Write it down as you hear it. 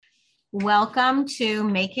Welcome to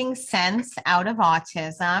Making Sense Out of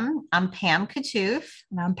Autism. I'm Pam Katouf.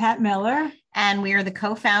 And I'm Pat Miller. And we are the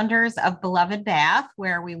co-founders of Beloved Bath,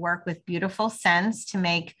 where we work with beautiful scents to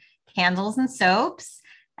make candles and soaps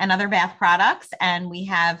and other bath products. And we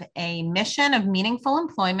have a mission of meaningful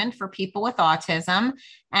employment for people with autism.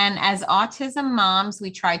 And as autism moms,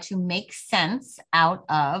 we try to make sense out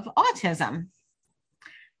of autism.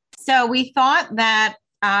 So we thought that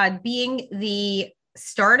being the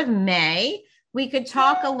start of May, we could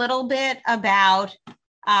talk a little bit about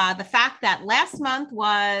the fact that last month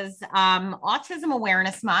was Autism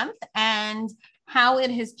Awareness Month and how it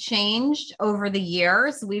has changed over the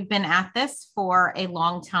years. We've been at this for a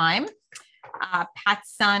long time.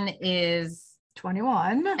 Pat's son is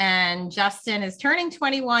 21 and Justin is turning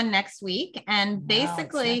 21 next week. And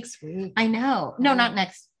basically, next week. I know, no, not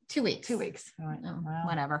next. 2 weeks. 2 weeks. All right. Oh, wow.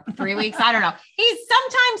 Whatever. 3 weeks. I don't know. He's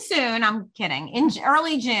sometime soon. I'm kidding. In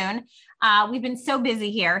early June. We've been so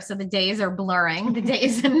busy here. So the days are blurring, the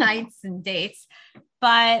days and nights and dates.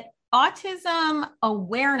 But Autism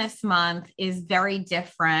Awareness Month is very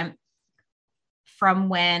different from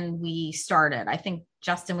when we started. I think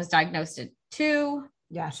Justin was diagnosed at 2.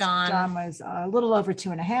 Yes. John was a little over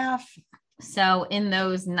 2.5. So in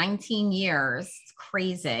those 19 years, it's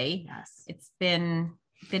crazy. Yes. It's been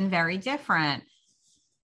very different.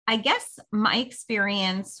 I guess my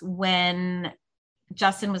experience when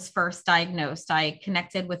Justin was first diagnosed, I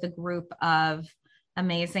connected with a group of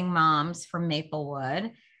amazing moms from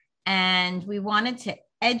Maplewood, and we wanted to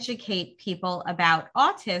educate people about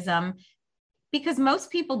autism because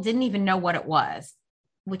most people didn't even know what it was,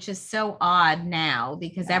 which is so odd now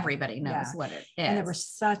because everybody knows what it is. And there were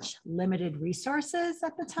such limited resources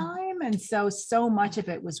at the time. And so much of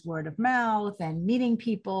it was word of mouth and meeting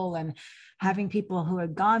people and having people who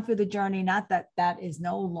had gone through the journey. Not that that is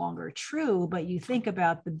no longer true, but you think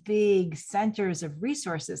about the big centers of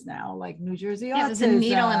resources now, like New Jersey Autism. It was a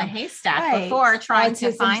needle in a haystack before trying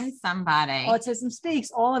to find somebody. Autism Speaks.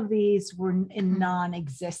 All of these were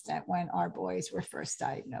non-existent when our boys were first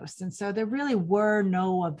diagnosed. And so there really were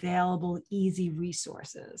no available, easy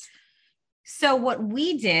resources. So what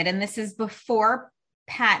we did, and this is before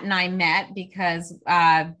Pat and I met, because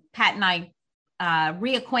Pat and I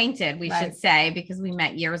reacquainted, we should say, because we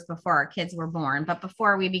met years before our kids were born, but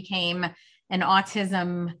before we became an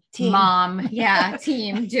autism mom,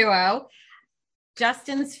 team duo.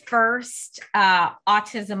 Justin's first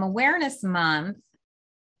Autism Awareness Month,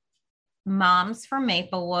 moms from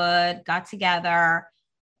Maplewood got together.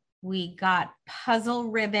 We got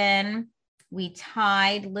puzzle ribbon. We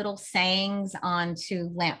tied little sayings onto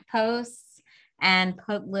lampposts and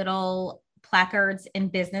put little placards in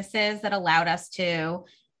businesses that allowed us to.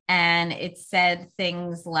 And it said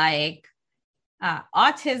things like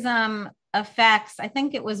autism affects, I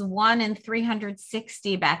think it was 1 in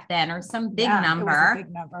 360 back then, or some big number. It was a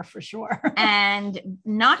big number for sure. And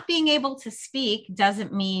not being able to speak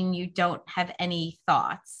doesn't mean you don't have any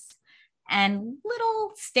thoughts. And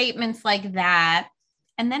little statements like that.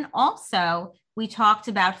 And then also we talked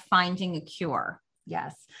about finding a cure.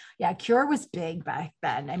 Yes. Yeah. Cure was big back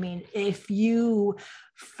then. I mean, if you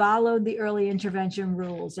followed the early intervention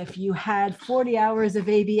rules, if you had 40 hours of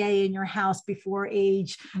ABA in your house before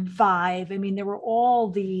age 5, I mean, there were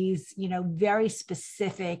all these, very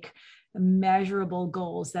specific measurable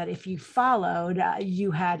goals that if you followed,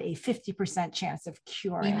 you had a 50% chance of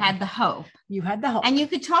curing. You had the hope. And you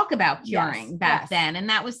could talk about curing back then. And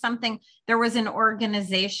that was something, there was an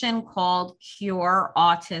organization called Cure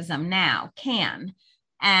Autism Now, CAN.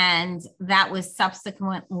 And that was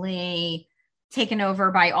subsequently taken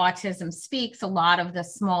over by Autism Speaks. A lot of the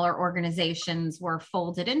smaller organizations were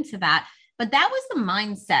folded into that. But that was the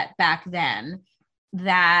mindset back then,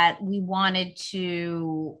 that we wanted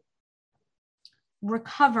to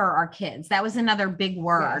recover our kids. That was another big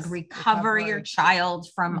word. Recover your child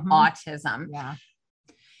from autism. Yeah.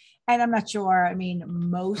 And I'm not sure, I mean,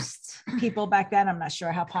 most people back then, I'm not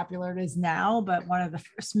sure how popular it is now, but one of the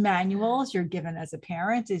first manuals you're given as a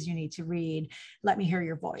parent is you need to read Let Me Hear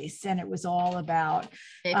Your Voice. And it was all about,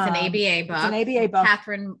 it's an ABA book. It's an ABA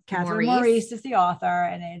book. Catherine Maurice is the author.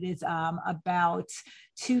 And it is about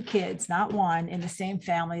 2 kids, not one, in the same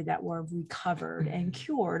family that were recovered and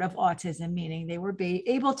cured of autism, meaning they were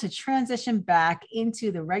able to transition back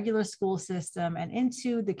into the regular school system and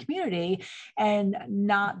into the community and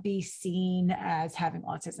not be seen as having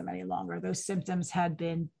autism any longer. Those symptoms had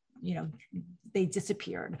been they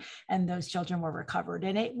disappeared, and those children were recovered.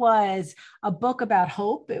 And it was a book about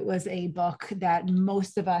hope. It was a book that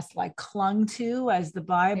most of us like clung to as the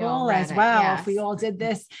Bible, as wow, yes. If we all did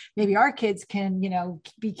this, maybe our kids can,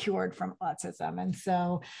 be cured from autism. And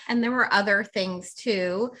so, and there were other things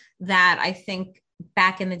too that I think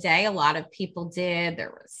back in the day, a lot of people did.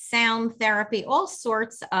 There was sound therapy, all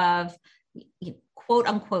sorts of quote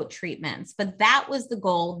unquote treatments, but that was the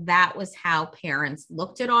goal. That was how parents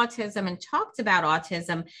looked at autism and talked about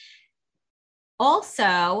autism.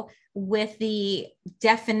 Also, with the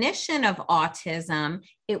definition of autism,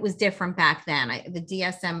 it was different back then. The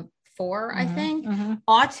DSM-4, I think,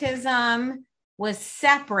 autism was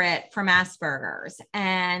separate from Asperger's,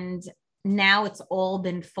 and now it's all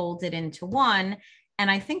been folded into one. And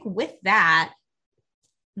I think with that,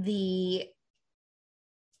 the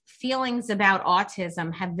feelings about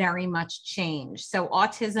autism have very much changed. So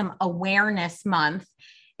Autism Awareness Month,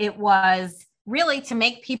 it was really to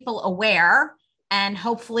make people aware and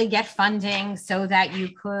hopefully get funding so that you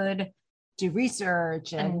could do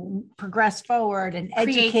research and progress forward and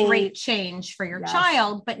create educate. Great change for your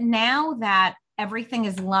child. But now that everything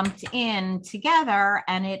is lumped in together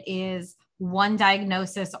and it is one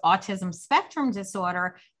diagnosis, autism spectrum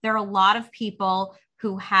disorder, there are a lot of people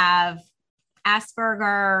who have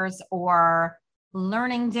Asperger's or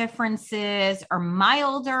learning differences or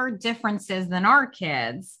milder differences than our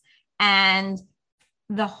kids. And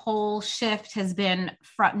the whole shift has been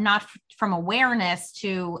not from awareness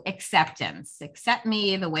to acceptance. Accept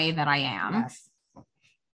me the way that I am, yes.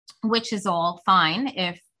 Which is all fine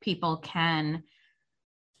if people can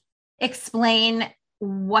explain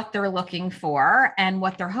what they're looking for and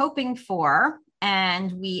what they're hoping for.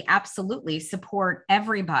 And we absolutely support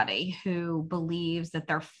everybody who believes that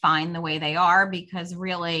they're fine the way they are, because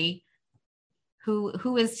really,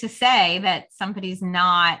 who is to say that somebody's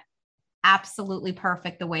not absolutely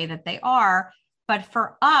perfect the way that they are? But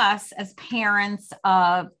for us as parents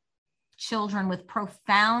of children with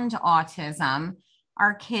profound autism,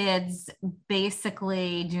 our kids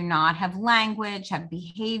basically do not have language, have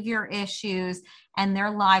behavior issues, and their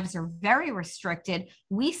lives are very restricted.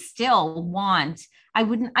 We still want, I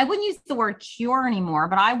wouldn't use the word cure anymore,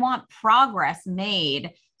 but I want progress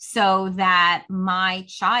made so that my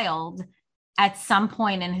child at some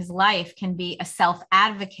point in his life can be a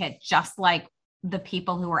self-advocate, just like the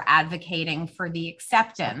people who are advocating for the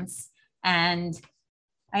acceptance. And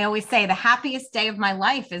I always say the happiest day of my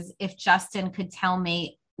life is if Justin could tell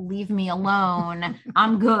me, leave me alone.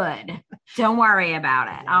 I'm good. Don't worry about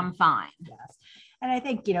it. I'm fine. Yes. And I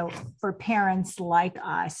think, for parents like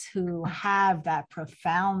us who have that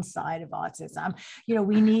profound side of autism,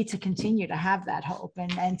 we need to continue to have that hope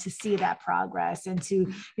and to see that progress and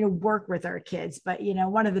to, work with our kids. But,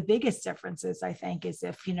 one of the biggest differences, I think, is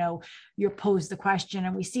if, you're posed the question,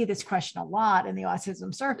 and we see this question a lot in the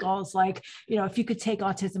autism circles, like, if you could take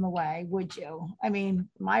autism away, would you? I mean,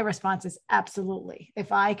 my response is absolutely.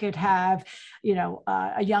 If I could have,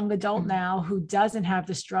 a young adult now who doesn't have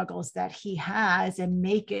the struggles that he has, and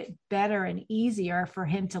make it better and easier for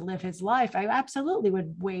him to live his life, I absolutely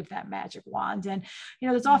would wave that magic wand. And,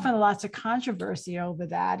 there's often lots of controversy over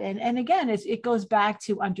that. And again, it goes back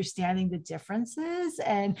to understanding the differences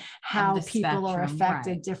and how people are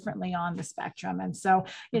affected differently on the spectrum. And so,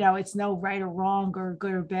 it's no right or wrong or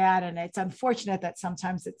good or bad. And it's unfortunate that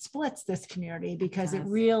sometimes it splits this community, because it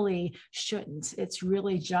really shouldn't. It's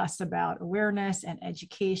really just about awareness and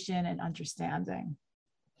education and understanding.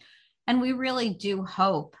 And we really do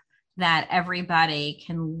hope that everybody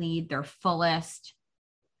can lead their fullest,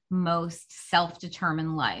 most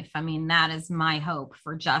self-determined life. I mean, that is my hope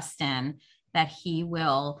for Justin, that he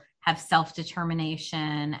will have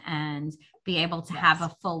self-determination and be able to have a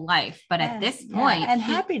full life. But at this point, and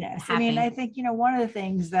happiness. I mean, I think, one of the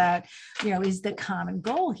things that, is the common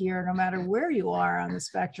goal here, no matter where you are on the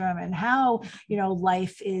spectrum and how,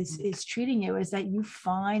 life is treating you, is that you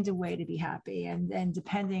find a way to be happy. And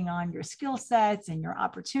depending on your skill sets and your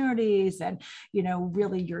opportunities and,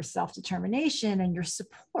 really your self-determination and your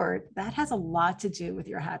support, that has a lot to do with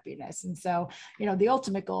your happiness. And so, the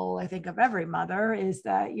ultimate goal, I think, of every mother is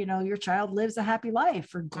that, your child lives a happy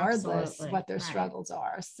life, regardless what their struggles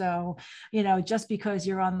are. So, just because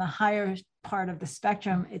you're on the higher part of the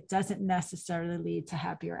spectrum, it doesn't necessarily lead to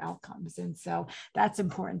happier outcomes. And so that's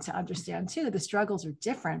important to understand too. The struggles are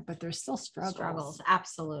different, but they're still struggles.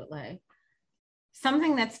 Absolutely.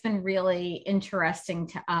 Something that's been really interesting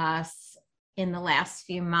to us in the last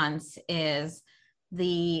few months is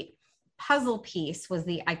the puzzle piece was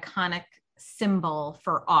the iconic symbol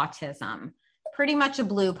for autism. Pretty much a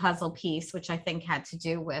blue puzzle piece, which I think had to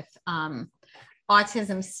do with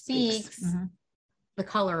Autism Speaks. the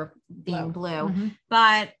color being blue. Mm-hmm.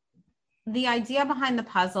 But the idea behind the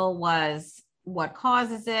puzzle was what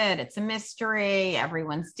causes it. It's a mystery.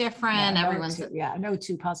 Everyone's different. No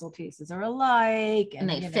two puzzle pieces are alike. And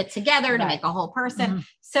they fit together to make a whole person. Mm-hmm.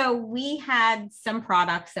 So we had some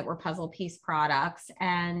products that were puzzle piece products,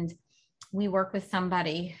 and we work with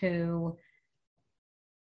somebody who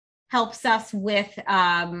helps us with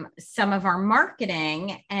some of our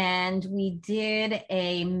marketing, and we did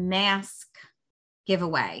a mask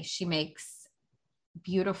giveaway. She makes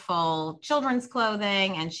beautiful children's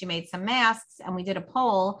clothing, and she made some masks, and we did a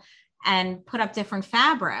poll and put up different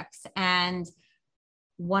fabrics, and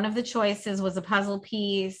one of the choices was a puzzle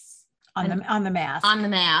piece on the mask,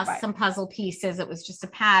 right. Some puzzle pieces, it was just a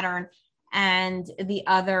pattern, and the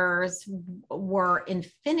others were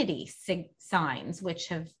infinity signs, which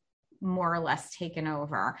have more or less taken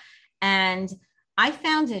over. And I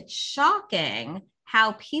found it shocking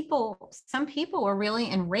how some people were really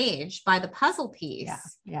enraged by the puzzle piece.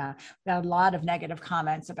 Yeah. There are a lot of negative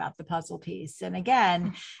comments about the puzzle piece. And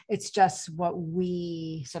again, it's just what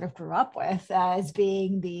we sort of grew up with as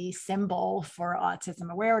being the symbol for autism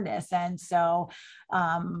awareness. And so,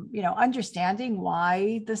 understanding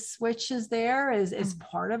why the switch is there is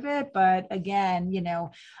part of it. But again,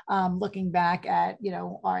 looking back at,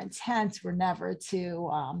 our intents were never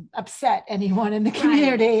to upset anyone in the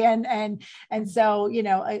community. Right. And so,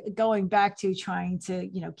 going back to trying to,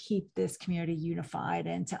 keep this community unified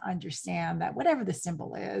and to understand that whatever the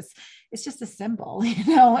symbol is, it's just a symbol,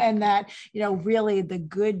 and that, really the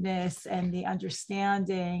goodness and the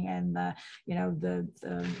understanding and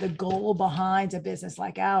the goal behind a business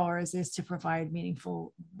like ours is to provide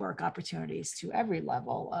meaningful work opportunities to every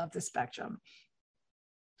level of the spectrum.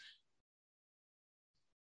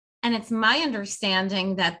 And it's my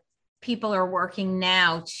understanding that people are working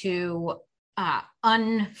now to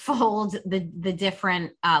unfold the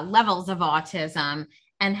different levels of autism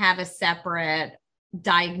and have a separate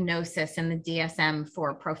diagnosis in the DSM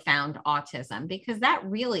for profound autism, because that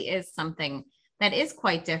really is something that is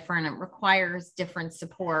quite different. It requires different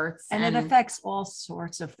supports. And it affects all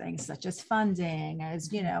sorts of things, such as funding,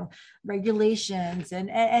 as, regulations, and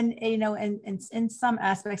in some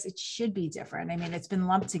aspects, it should be different. I mean, it's been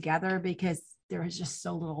lumped together because there is just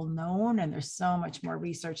so little known, and there's so much more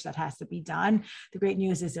research that has to be done. The great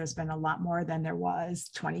news is there's been a lot more than there was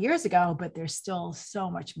 20 years ago, but there's still so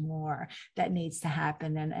much more that needs to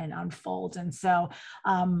happen and unfold. And so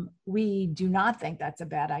we do not think that's a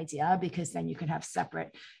bad idea, because then you can have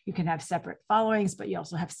separate followings, but you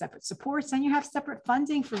also have separate supports, and you have separate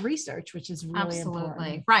funding for research, which is really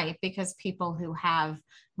important. Right, because people who have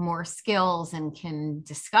more skills and can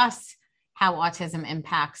discuss how autism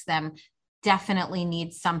impacts them definitely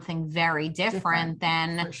need something very different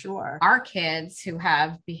than for sure our kids who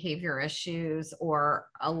have behavior issues or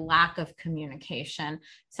a lack of communication.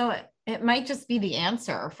 So it might just be the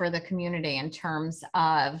answer for the community in terms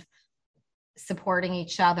of supporting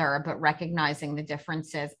each other, but recognizing the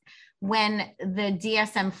differences. When the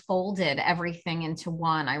DSM folded everything into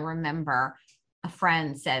one, I remember a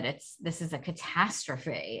friend said, this is a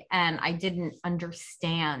catastrophe. And I didn't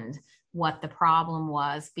understand what the problem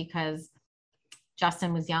was, because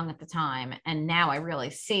Justin was young at the time, and now I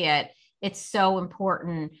really see it. It's so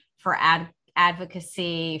important for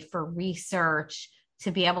advocacy, for research,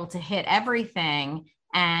 to be able to hit everything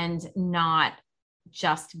and not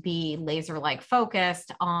just be laser-like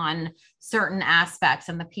focused on certain aspects.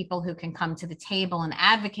 And the people who can come to the table and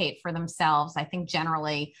advocate for themselves, I think,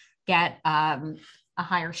 generally get a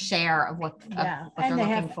higher share of what they're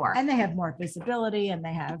looking for. And they have more visibility, and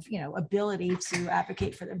they have, ability to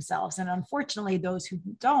advocate for themselves. And unfortunately, those who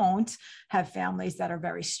don't have families that are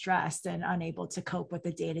very stressed and unable to cope with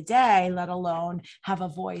the day-to-day, let alone have a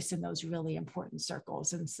voice in those really important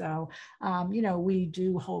circles. And so, we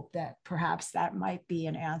do hope that perhaps that might be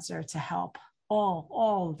an answer to help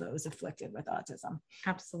all of those afflicted with autism.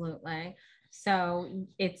 Absolutely. So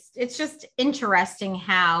it's just interesting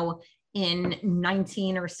how in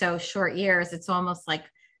 19 or so short years, it's almost like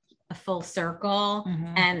a full circle.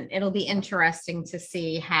 Mm-hmm. And it'll be interesting to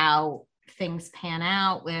see how things pan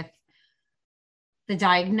out with the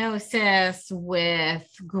diagnosis, with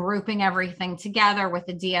grouping everything together with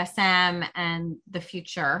the DSM and the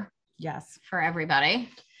future. Yes. For everybody.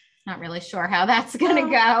 Not really sure how that's going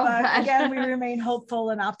to go. But again, we remain hopeful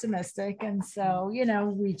and optimistic. And so,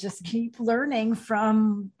 we just keep learning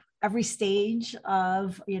from every stage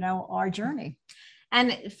of, our journey.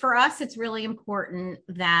 And for us, it's really important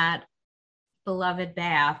that Beloved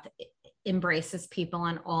Bath embraces people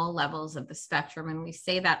on all levels of the spectrum. And we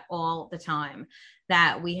say that all the time,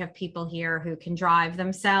 that we have people here who can drive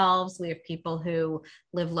themselves. We have people who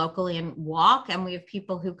live locally and walk, and we have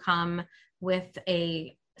people who come with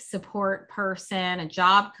a support person, a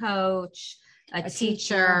job coach, a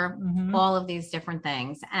teacher, all of these different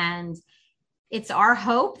things. And it's our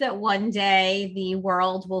hope that one day the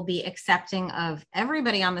world will be accepting of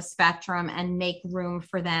everybody on the spectrum and make room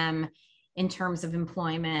for them in terms of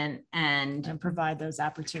employment and provide those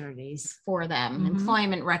opportunities for them.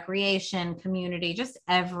 Employment, recreation, community, just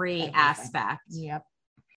everything. Aspect. Yep.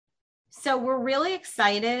 So we're really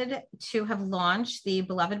excited to have launched the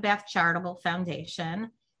Beloved Bath Charitable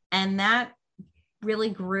Foundation. And that really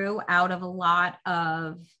grew out of a lot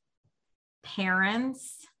of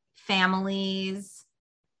parents, families,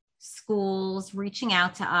 schools reaching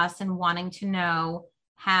out to us and wanting to know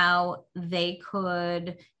how they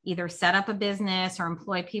could either set up a business or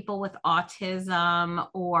employ people with autism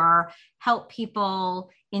or help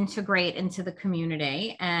people integrate into the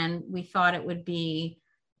community. And we thought it would be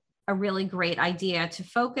a really great idea to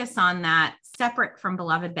focus on that separate from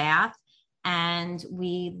Beloved Bath. And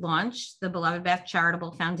we launched the Beloved Bath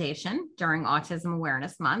Charitable Foundation during Autism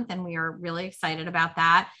Awareness Month. And we are really excited about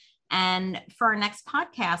that. And for our next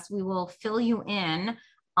podcast, we will fill you in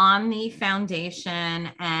on the foundation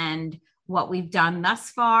and what we've done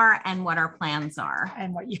thus far and what our plans are.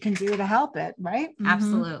 And what you can do to help it, right?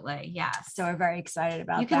 Absolutely. Yes. So we're very excited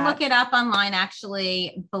about that. You can look it up online,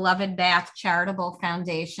 actually,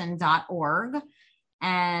 belovedbathcharitablefoundation.org,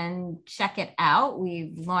 and check it out.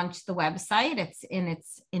 We've launched the website. It's in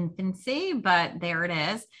its infancy, but there it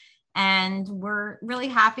is. And we're really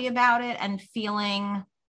happy about it and feeling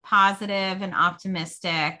positive and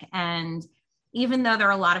optimistic. And even though there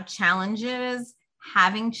are a lot of challenges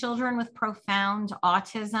having children with profound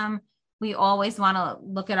autism, we always want to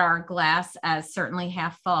look at our glass as certainly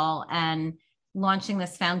half full. And launching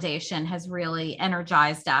this foundation has really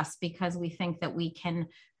energized us because we think that we can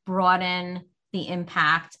broaden the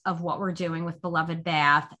impact of what we're doing with Beloved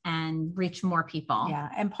Bath and reach more people. Yeah.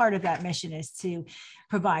 And part of that mission is to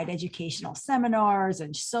provide educational seminars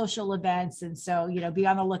and social events. And so, be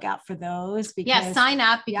on the lookout for those. Because, sign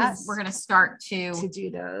up because we're going to start to do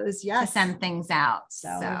those. To send things out. So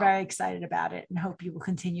we're very excited about it and hope you will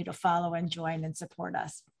continue to follow and join and support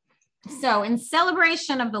us. So in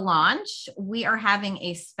celebration of the launch, we are having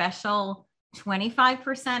a special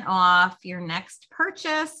 25% off your next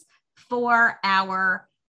purchase for our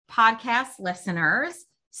podcast listeners.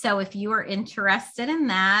 So if you are interested in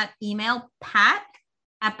that, email Pat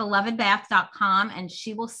at belovedbath.com and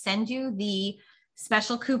she will send you the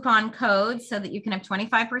special coupon code so that you can have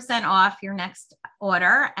 25% off your next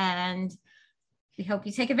order. And we hope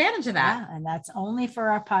you take advantage of that. Yeah, and that's only for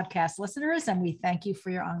our podcast listeners. And we thank you for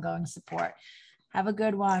your ongoing support. Have a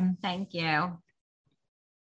good one. Thank you.